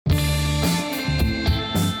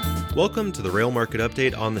Welcome to the Rail Market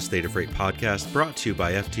Update on the State of Freight podcast, brought to you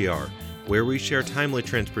by FTR, where we share timely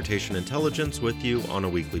transportation intelligence with you on a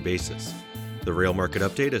weekly basis. The Rail Market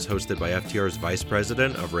Update is hosted by FTR's Vice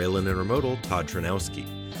President of Rail and Intermodal, Todd Tranowski.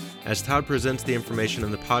 As Todd presents the information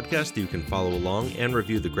in the podcast, you can follow along and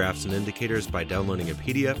review the graphs and indicators by downloading a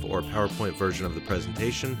PDF or PowerPoint version of the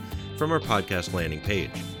presentation from our podcast landing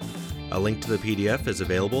page. A link to the PDF is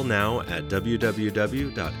available now at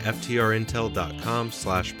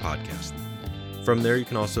www.ftrintel.com/podcast. From there, you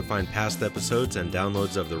can also find past episodes and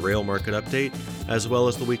downloads of the Rail Market Update, as well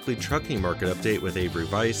as the weekly Trucking Market Update with Avery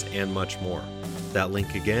Weiss and much more. That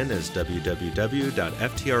link again is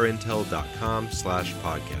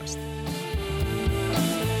www.ftrintel.com/podcast.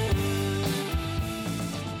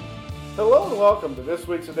 Hello and welcome to this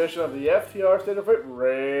week's edition of the FTR State of Freight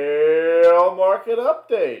Rail Market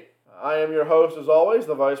Update. I am your host, as always,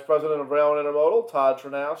 the Vice President of Rail and Intermodal, Todd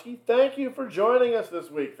Tranowski. Thank you for joining us this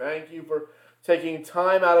week. Thank you for taking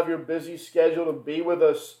time out of your busy schedule to be with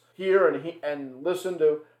us here and listen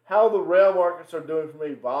to how the rail markets are doing from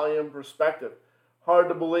a volume perspective. Hard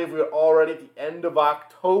to believe we're already at the end of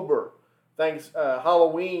October.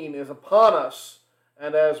 Halloween is upon us,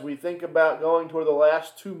 and as we think about going toward the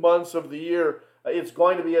last 2 months of the year, it's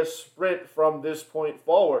going to be a sprint from this point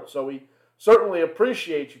forward. So we certainly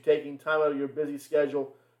appreciate you taking time out of your busy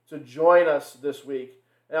schedule to join us this week.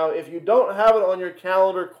 Now, if you don't have it on your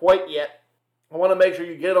calendar quite yet, I want to make sure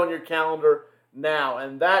you get it on your calendar now,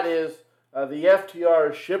 and that is the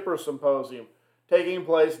FTR Shipper Symposium taking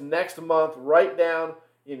place next month right down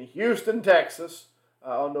in Houston, Texas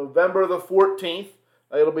on November the 14th.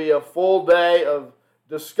 It'll be a full day of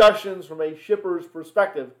discussions from a shipper's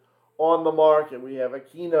perspective on the market. We have a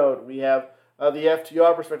keynote, we have the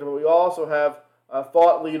FTR perspective, but we also have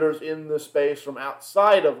thought leaders in the space from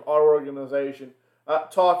outside of our organization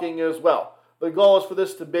talking as well. The goal is for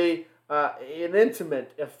this to be an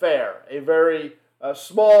intimate affair, a very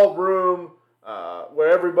small room where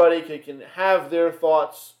everybody can have their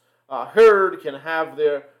thoughts heard, can have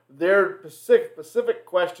their specific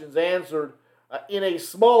questions answered in a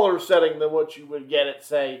smaller setting than what you would get at,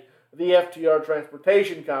 say, the FTR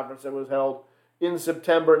Transportation Conference that was held in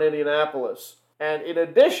September in Indianapolis. And in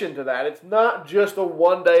addition to that, it's not just a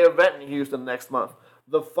one-day event in Houston next month.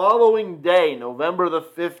 The following day, November the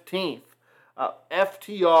 15th,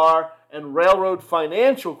 FTR and Railroad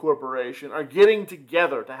Financial Corporation are getting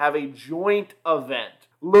together to have a joint event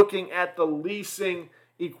looking at the leasing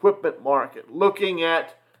equipment market, looking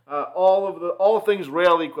at all things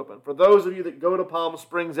rail equipment. For those of you that go to Palm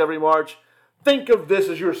Springs every March, think of this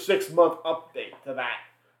as your 6-month update to that.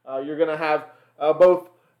 You're going to have both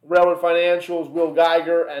Railroad Financial's Will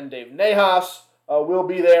Geiger and Dave Nahas will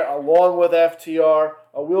be there along with FTR.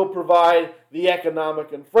 We'll provide the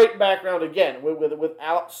economic and freight background, again, with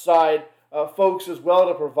outside folks as well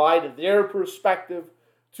to provide their perspective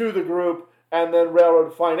to the group. And then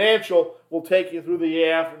Railroad Financial will take you through the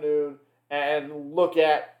afternoon and look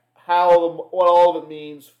at what all of it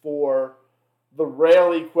means for the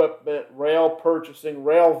rail equipment, rail purchasing,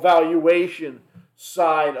 rail valuation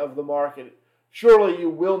side of the market. Surely you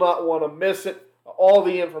will not want to miss it. All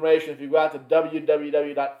the information, if you go out to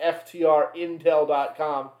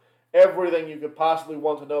www.ftrintel.com, everything you could possibly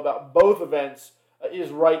want to know about both events is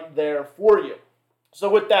right there for you. So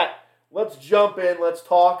with that, let's jump in. Let's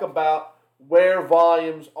talk about where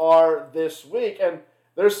volumes are this week. And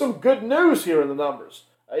there's some good news here in the numbers.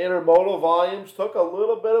 Intermodal volumes took a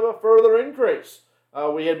little bit of a further increase.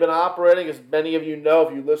 We had been operating, as many of you know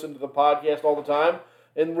if you listen to the podcast all the time,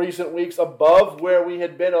 in recent weeks above where we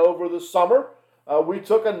had been over the summer. We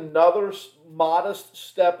took another modest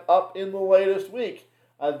step up in the latest week.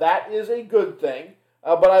 That is a good thing,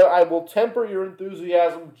 but I will temper your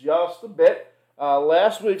enthusiasm just a bit.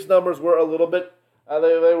 Last week's numbers were a little bit,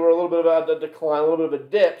 they were a little bit of a decline, a little bit of a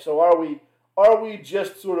dip. So are we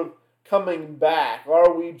just sort of coming back?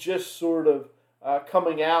 Are we just sort of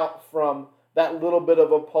coming out from that little bit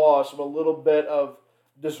of a pause, from a little bit of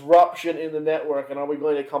disruption in the network, and are we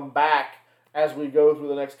going to come back as we go through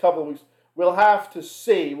the next couple of weeks? We'll have to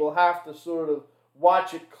see. We'll have to sort of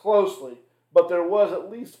watch it closely. But there was,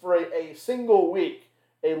 at least for a single week,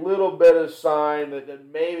 a little bit of sign that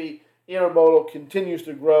maybe intermodal continues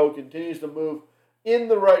to grow, continues to move in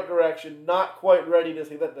the right direction. Not quite ready to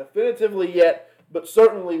say that definitively yet, but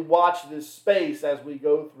certainly watch this space as we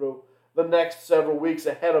go through the next several weeks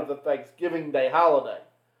ahead of the Thanksgiving Day holiday.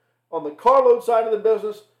 On the carload side of the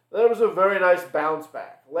business, there was a very nice bounce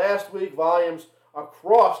back. Last week, volumes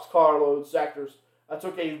across carload sectors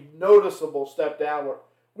took a noticeable step downward.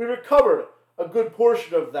 We recovered a good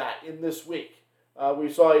portion of that in this week. We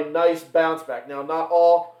saw a nice bounce back. Now, not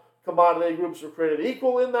all commodity groups are created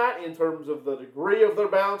equal in that, in terms of the degree of their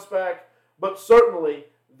bounce back, but certainly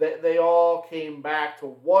they all came back to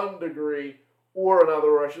one degree or another,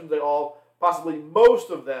 or I shouldn't say all, possibly most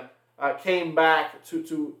of them came back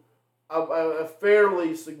to a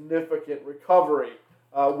fairly significant recovery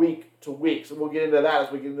week to week. So we'll get into that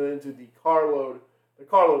as we get into the carload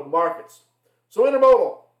markets. So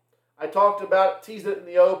intermodal, I talked about it, teased it in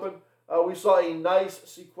the open. We saw a nice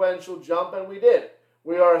sequential jump, and we did.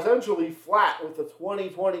 We are essentially flat with the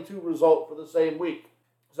 2022 result for the same week.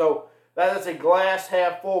 So that is a glass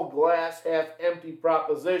half full, glass half empty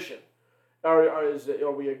proposition. Are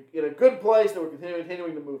we in a good place, that we're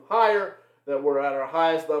continuing to move higher, that we're at our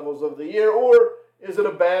highest levels of the year, or is it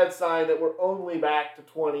a bad sign that we're only back to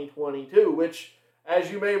 2022, which,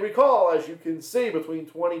 as you may recall, as you can see between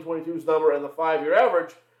 2022's number and the 5-year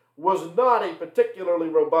average, was not a particularly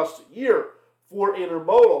robust year for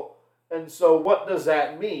intermodal. And so what does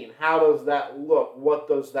that mean? How does that look? What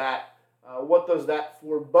does that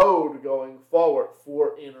forebode going forward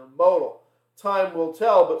for intermodal? Time will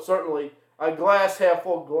tell, but certainly a glass half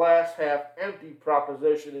full, glass half empty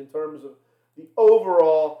proposition in terms of the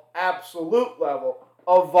overall absolute level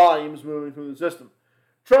of volumes moving through the system.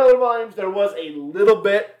 Trailer volumes, there was a little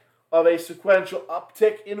bit of a sequential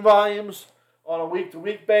uptick in volumes on a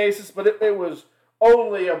week-to-week basis, but it was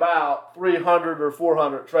only about 300 or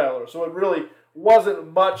 400 trailers. So it really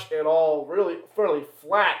wasn't much at all, really fairly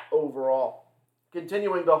flat overall.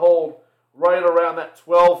 Continuing to hold right around that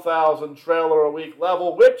 12,000 trailer a week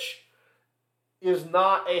level, which is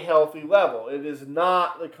not a healthy level. It is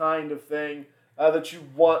not the kind of thing that you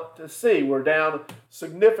want to see. We're down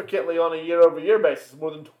significantly on a year-over-year basis, more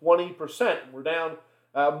than 20%. We're down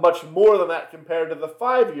much more than that compared to the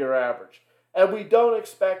 5-year average. And we don't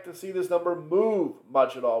expect to see this number move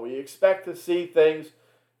much at all. We expect to see things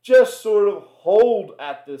just sort of hold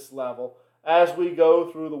at this level as we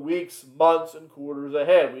go through the weeks, months, and quarters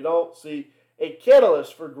ahead. We don't see a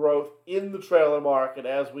catalyst for growth in the trailer market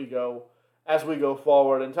as we go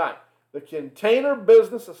forward in time. The container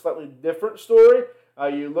business, a slightly different story.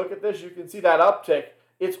 You look at this, you can see that uptick.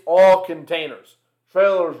 It's all containers.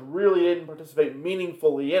 Trailers really didn't participate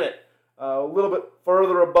meaningfully in it. A little bit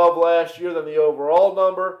further above last year than the overall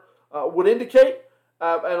number would indicate,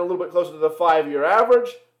 and a little bit closer to the 5-year average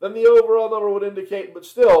than the overall number would indicate, but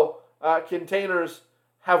still, containers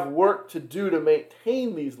have work to do to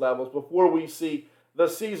maintain these levels before we see the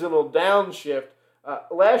seasonal downshift.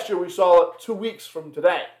 Last year we saw it 2 weeks from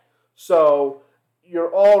today, so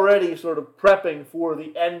you're already sort of prepping for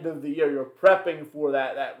the end of the year. You're prepping for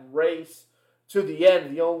that race to the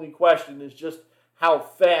end. The only question is just how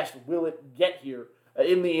fast will it get here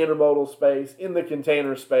in the intermodal space, in the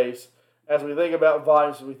container space, as we think about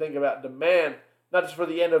volumes, as we think about demand, not just for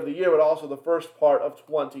the end of the year, but also the first part of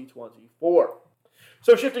 2024.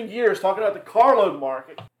 So shifting gears, talking about the carload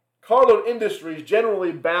market, carload industries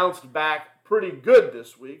generally bounced back pretty good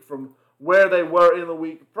this week from where they were in the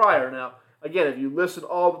week prior. Now, again, if you listen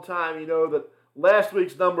all the time, you know that last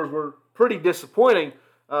week's numbers were pretty disappointing,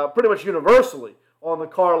 pretty much universally on the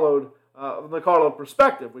carload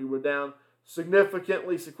perspective. We were down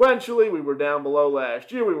significantly sequentially. We were down below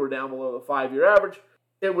last year. We were down below the 5-year average.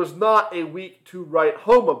 It was not a week to write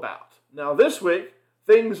home about. Now this week,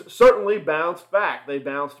 things certainly bounced back. They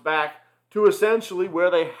bounced back to essentially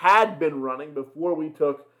where they had been running before we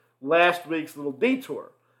took last week's little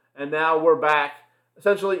detour. And now we're back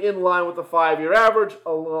essentially in line with the 5-year average,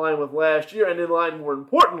 in line with last year, and in line, more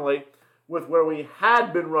importantly, with where we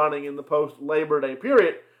had been running in the post-Labor Day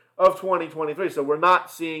period of 2023. So we're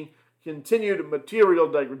not seeing continued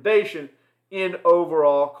material degradation in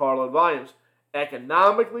overall carload volumes.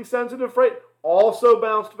 Economically sensitive freight also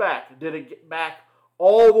bounced back. Did it get back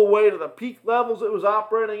all the way to the peak levels it was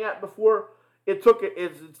operating at before it took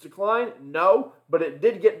its decline? No, but it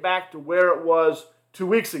did get back to where it was 2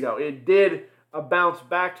 weeks ago. It did bounce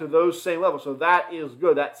back to those same levels, so that is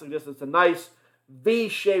good. That suggests it's a nice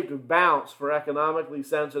V-shaped bounce for economically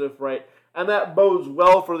sensitive freight, and that bodes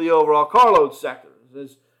well for the overall carload sector.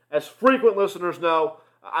 As frequent listeners know,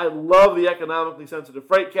 I love the economically sensitive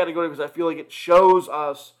freight category because I feel like it shows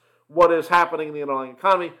us what is happening in the underlying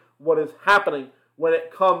economy, what is happening when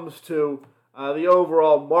it comes to the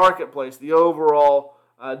overall marketplace, the overall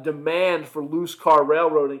demand for loose car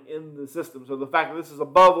railroading in the system. So the fact that this is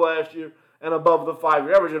above last year and above the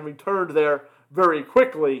 5-year average and returned there very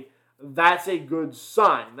quickly, that's a good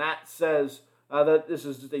sign. That says that this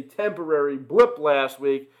is just a temporary blip last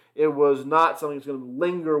week. It was not something that's going to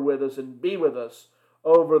linger with us and be with us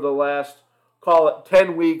over the last, call it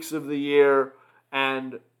 10 weeks of the year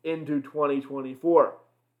and into 2024.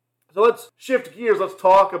 So let's shift gears. Let's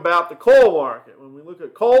talk about the coal market. When we look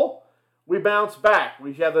at coal, we bounce back.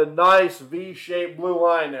 We have a nice V-shaped blue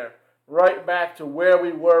line there, right back to where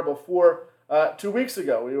we were before 2 weeks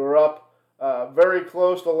ago. We were up very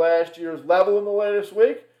close to last year's level in the latest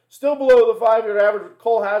week. Still below the 5-year average.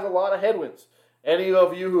 Coal has a lot of headwinds. Any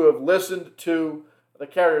of you who have listened to the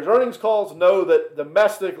carrier's earnings calls know that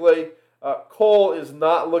domestically, coal is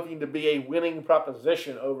not looking to be a winning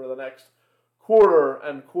proposition over the next quarter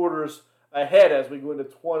and quarters ahead as we go into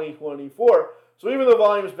 2024. So even though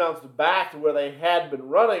volumes bounced back to where they had been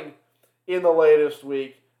running in the latest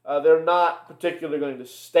week, they're not particularly going to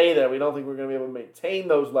stay there. We don't think we're going to be able to maintain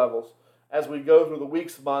those levels as we go through the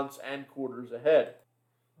weeks, months, and quarters ahead.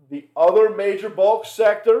 The other major bulk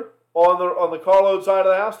sector on the carload side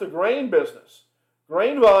of the house, the grain business.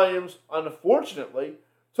 Grain volumes, unfortunately,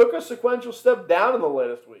 took a sequential step down in the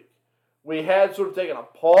latest week. We had sort of taken a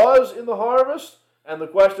pause in the harvest, and the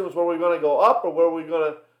question was, were we going to go up or were we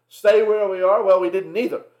going to stay where we are? Well, we didn't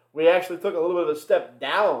either. We actually took a little bit of a step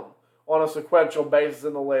down on a sequential basis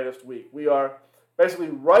in the latest week. We are basically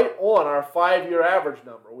right on our 5-year average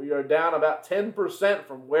number. We are down about 10%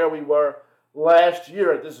 from where we were last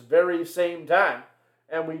year at this very same time,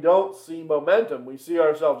 and we don't see momentum. We see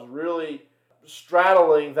ourselves really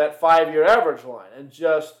straddling that 5-year average line and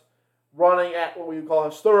just running at what we would call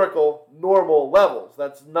historical normal levels.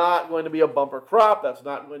 That's not going to be a bumper crop. That's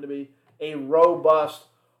not going to be a robust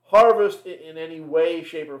harvest in any way,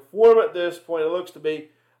 shape, or form at this point. It looks to be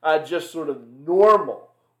just sort of normal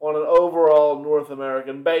on an overall North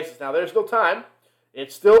American basis. Now, there's still time.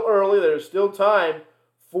 It's still early. There's still time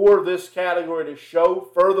for this category to show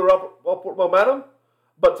further upward momentum.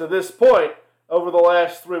 But to this point, over the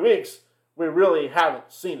last 3 weeks, we really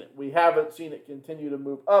haven't seen it. We haven't seen it continue to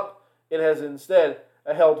move up. It has instead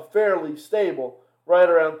held fairly stable, right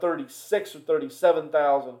around 36,000 or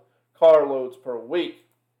 37,000 carloads per week.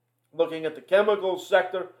 Looking at the chemicals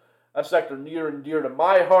sector, a sector near and dear to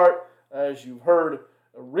my heart, as you've heard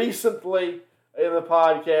recently in the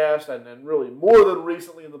podcast, and really more than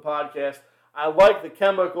recently in the podcast, I like the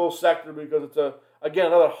chemical sector because it's, again,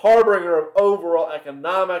 another harbinger of overall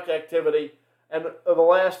economic activity. And over the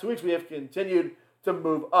last 2 weeks, we have continued to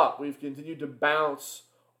move up. We've continued to bounce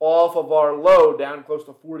off of our low, down close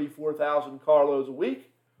to 44,000 carloads a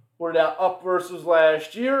week. We're now up versus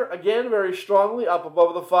last year, again, very strongly, up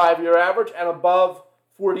above the 5-year average and above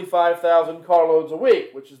 45,000 carloads a week,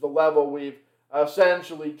 which is the level we've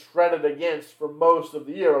essentially treaded against for most of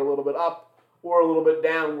the year, a little bit up or a little bit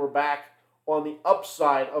down. We're back on the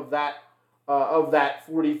upside of that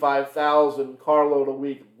 45,000 carload a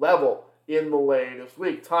week level in the latest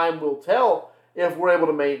week. Time will tell if we're able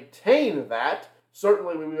to maintain that.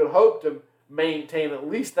 Certainly, we would hope to maintain at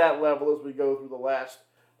least that level as we go through the last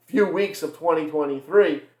few weeks of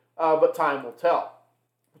 2023, but time will tell.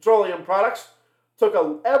 Petroleum products took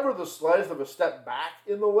ever the slightest of a step back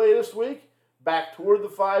in the latest week, back toward the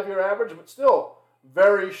 5-year average, but still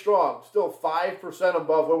very strong, still 5%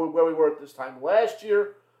 above where we were at this time last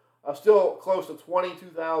year, still close to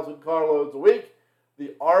 22,000 carloads a week.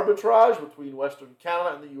 The arbitrage between Western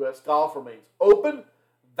Canada and the U.S. Gulf remains open.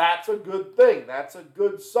 That's a good thing. That's a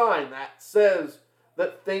good sign. That says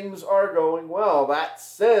that things are going well. That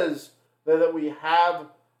says that we have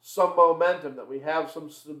some momentum, that we have some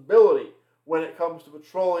stability when it comes to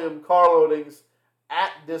petroleum car loadings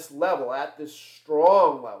at this level, at this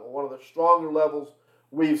strong level, one of the stronger levels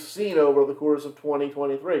we've seen over the course of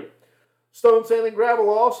 2023. Stone, sand, and gravel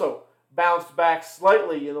also bounced back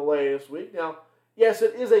slightly in the latest week. Now, yes,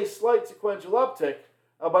 it is a slight sequential uptick,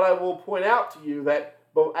 but I will point out to you that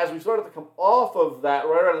as we started to come off of that,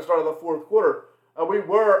 right around the start of the fourth quarter, we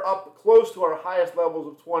were up close to our highest levels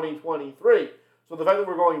of 2023. So the fact that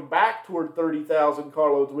we're going back toward 30,000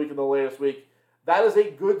 carloads a week in the latest week, that is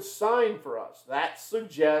a good sign for us. That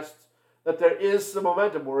suggests that there is some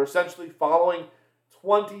momentum. We're essentially following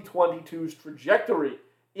 2022's trajectory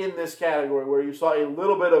in this category, where you saw a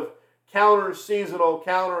little bit of counter-seasonal,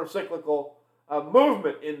 counter-cyclical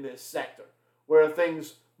movement in this sector, where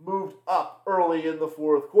things moved up early in the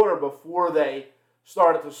fourth quarter before they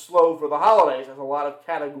started to slow for the holidays, as a lot of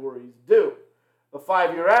categories do. The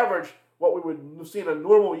 5-year average, what we would see in a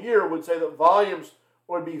normal year, would say that volumes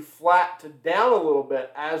would be flat to down a little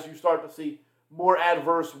bit as you start to see more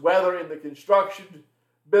adverse weather in the construction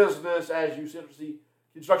business, as you start to see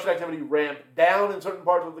construction activity ramp down in certain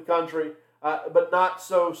parts of the country, but not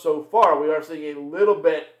so far. We are seeing a little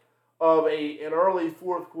bit of an early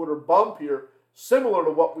fourth quarter bump here, similar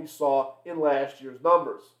to what we saw in last year's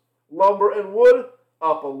numbers. Lumber and wood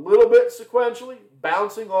up a little bit sequentially,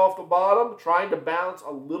 bouncing off the bottom, trying to bounce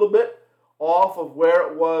a little bit off of where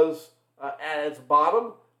it was at its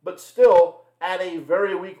bottom, but still at a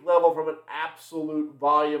very weak level from an absolute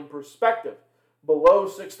volume perspective. Below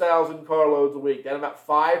 6,000 carloads a week, down about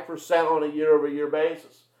 5% on a year-over-year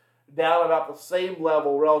basis, down about the same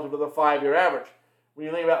level relative to the 5-year average. When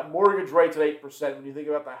you think about mortgage rates at 8%, when you think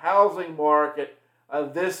about the housing market,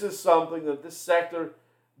 this is something that this sector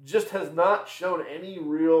just has not shown any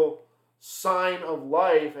real sign of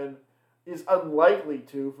life and is unlikely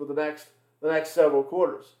to for the next several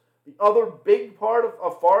quarters. The other big part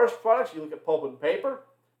of forest products, you look at pulp and paper,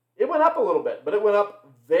 it went up a little bit, but it went up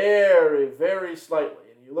very, very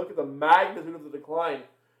slightly. And you look at the magnitude of the decline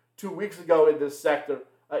 2 weeks ago in this sector,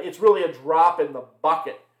 it's really a drop in the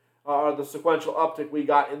bucket, the sequential uptick we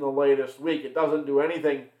got in the latest week. It doesn't do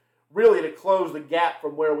anything really to close the gap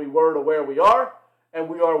from where we were to where we are, and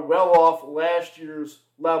we are well off last year's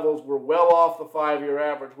levels. We're well off the 5-year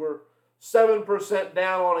average. We're 7%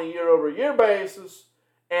 down on a year-over-year basis,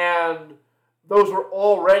 and those were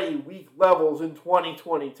already weak levels in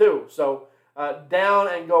 2022. So down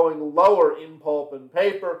and going lower in pulp and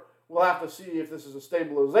paper. We'll have to see if this is a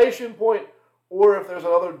stabilization point or if there's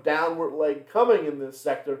another downward leg coming in this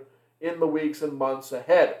sector in the weeks and months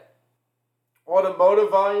ahead.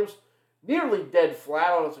 Automotive volumes nearly dead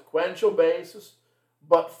flat on a sequential basis,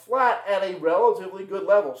 but flat at a relatively good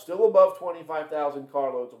level, still above 25,000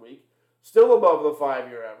 carloads a week, still above the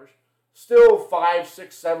 5-year average, still 5,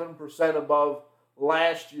 6, 7% above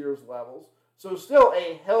last year's levels, so still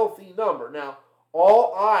a healthy number. Now,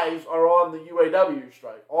 all eyes are on the UAW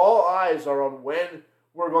strike. All eyes are on when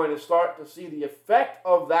we're going to start to see the effect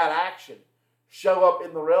of that action show up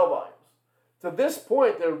in the rail volumes. To this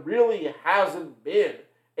point, there really hasn't been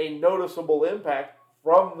a noticeable impact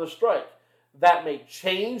from the strike. That may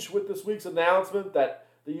change with this week's announcement that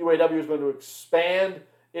the UAW is going to expand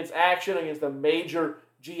its action against a major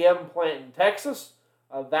GM plant in Texas.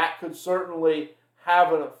 That could certainly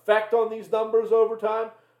have an effect on these numbers over time.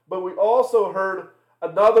 But we also heard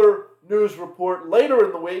another news report later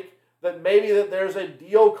in the week that maybe that there's a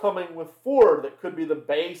deal coming with Ford that could be the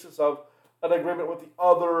basis of an agreement with the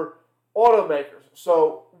other automakers.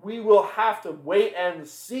 So we will have to wait and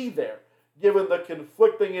see there, given the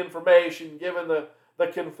conflicting information, given the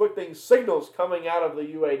conflicting signals coming out of the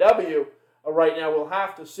UAW right now. We'll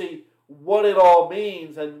have to see what it all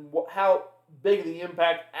means and how big the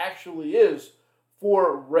impact actually is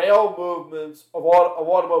for rail movements of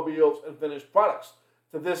automobiles and finished products.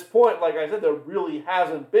 To this point, like I said, there really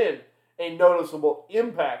hasn't been a noticeable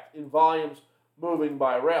impact in volumes moving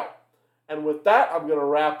by rail. And with that, I'm going to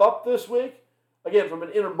wrap up this week. Again, from an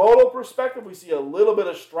intermodal perspective, we see a little bit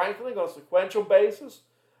of strengthening on a sequential basis.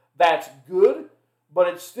 That's good, but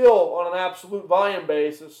it's still, on an absolute volume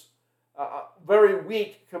basis, very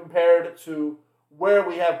weak compared to where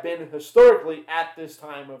we have been historically at this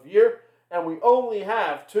time of year. And we only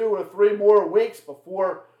have 2 or 3 more weeks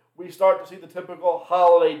before we start to see the typical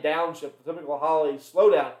holiday downshift, the typical holiday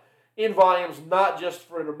slowdown in volumes, not just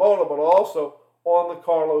for intermodal, but also on the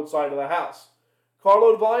carload side of the house.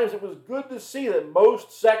 Carload volumes, it was good to see that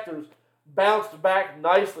most sectors bounced back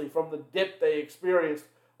nicely from the dip they experienced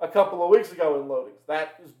a couple of weeks ago in loadings.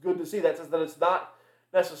 That is good to see. That says that it's not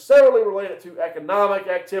necessarily related to economic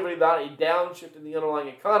activity, not a downshift in the underlying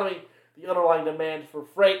economy, the underlying demand for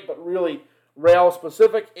freight, but really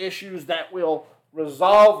rail-specific issues that will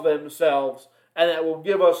resolve themselves and that will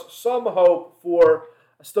give us some hope for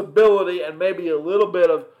stability and maybe a little bit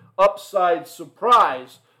of upside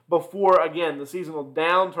surprise before, again, the seasonal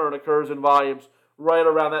downturn occurs in volumes right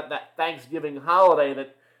around that Thanksgiving holiday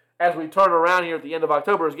that, as we turn around here at the end of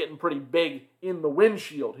October, is getting pretty big in the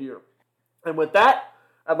windshield here. And with that,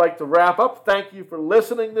 I'd like to wrap up. Thank you for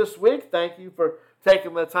listening this week. Thank you for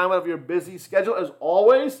taking the time out of your busy schedule. As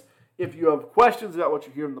always, if you have questions about what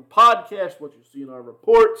you hear in the podcast, what you see in our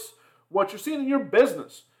reports, what you're seeing in your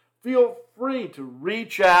business, feel free to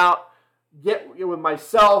reach out, get with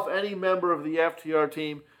myself, any member of the FTR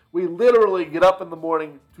team. We literally get up in the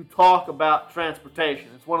morning to talk about transportation.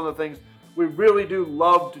 It's one of the things we really do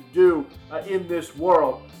love to do in this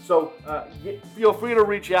world. So feel free to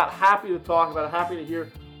reach out. Happy to talk about it. Happy to hear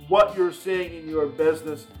what you're seeing in your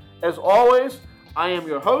business. As always, I am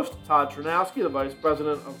your host, Todd Trinowski, the Vice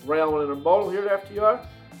President of Rail and Intermodal here at FTR.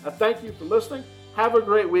 Thank you for listening. Have a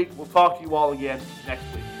great week. We'll talk to you all again next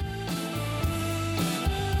week.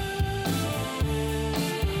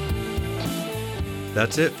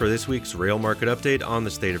 That's it for this week's Rail Market Update on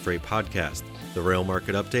the State of Freight podcast. The Rail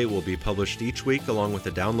Market Update will be published each week along with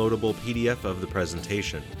a downloadable PDF of the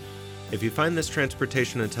presentation. If you find this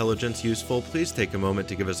transportation intelligence useful, please take a moment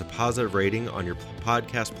to give us a positive rating on your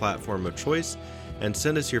podcast platform of choice and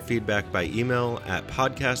send us your feedback by email at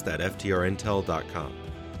podcast@ftrintel.com.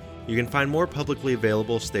 You can find more publicly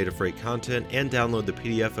available State of Freight content and download the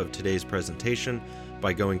PDF of today's presentation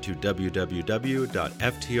by going to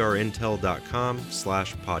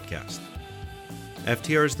www.ftrintel.com/podcast.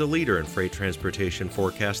 FTR is the leader in freight transportation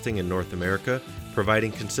forecasting in North America,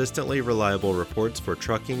 providing consistently reliable reports for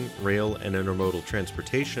trucking, rail, and intermodal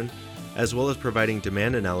transportation, as well as providing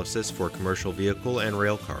demand analysis for commercial vehicle and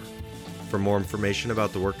rail car. For more information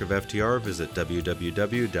about the work of FTR, visit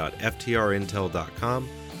www.ftrintel.com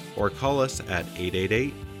or call us at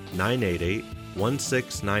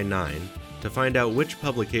 888-988-1699 to find out which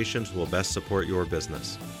publications will best support your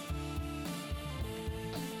business.